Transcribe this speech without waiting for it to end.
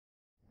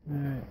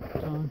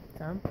It's on.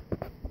 It's on?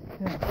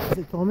 Yeah. Is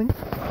it filming?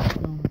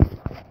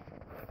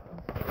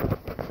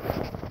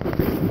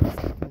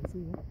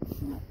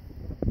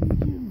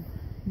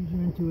 Use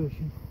your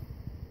intuition.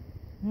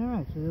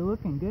 Alright, so they're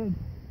looking good.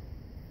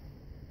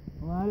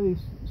 A lot of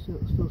these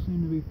still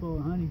seem to be full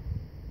of honey.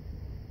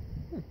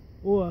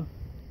 Or,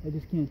 I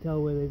just can't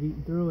tell where they've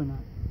eaten through or not.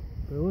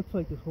 But it looks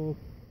like this whole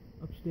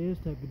upstairs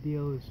type of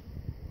deal is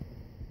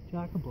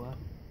chock-a-block.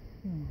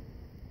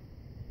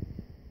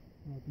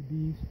 Happy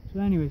bees. So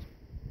anyways,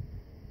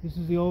 this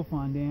is the old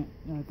fondant,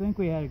 and I think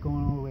we had it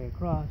going all the way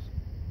across.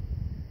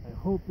 I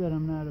hope that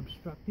I'm not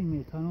obstructing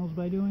their tunnels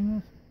by doing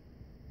this.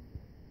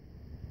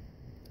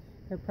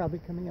 They're probably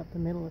coming up the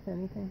middle, if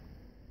anything.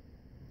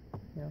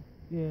 Yeah.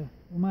 Yeah.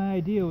 Well, my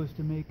idea was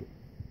to make it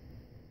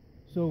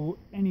so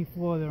any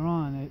floor they're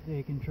on,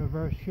 they can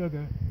traverse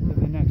sugar to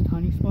the next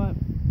honey spot.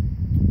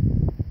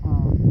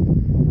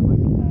 That might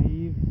be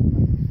naive, it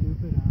might be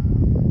stupid, I don't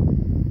know.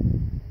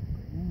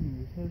 But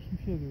anyways, have some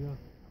sugar though.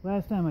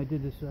 Last time I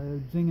did this, it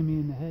was zinging me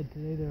in the head.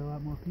 Today they're a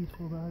lot more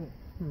peaceful about it.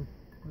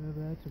 Whatever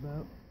that's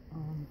about.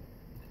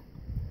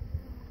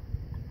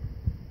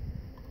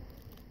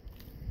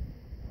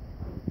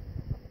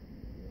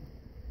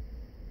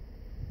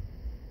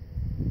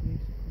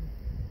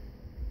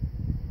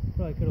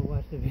 Probably could have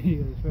watched the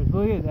videos first.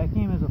 Well, yeah, that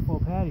came as a full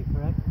patty,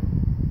 correct?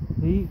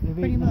 They've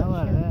eaten the hell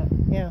out of that.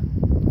 Yeah.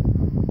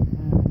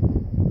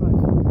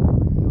 Probably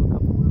do a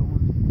couple little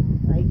ones.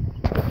 I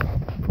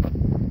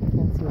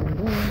can't see what I'm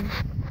doing.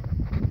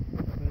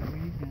 Whatever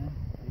you can.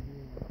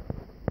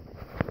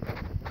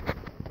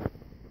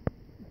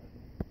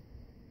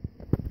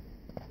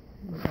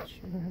 I'm not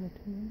sure how to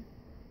turn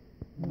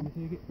Let me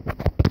take it.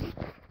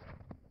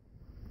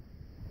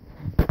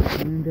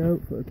 Turned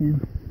out fucking.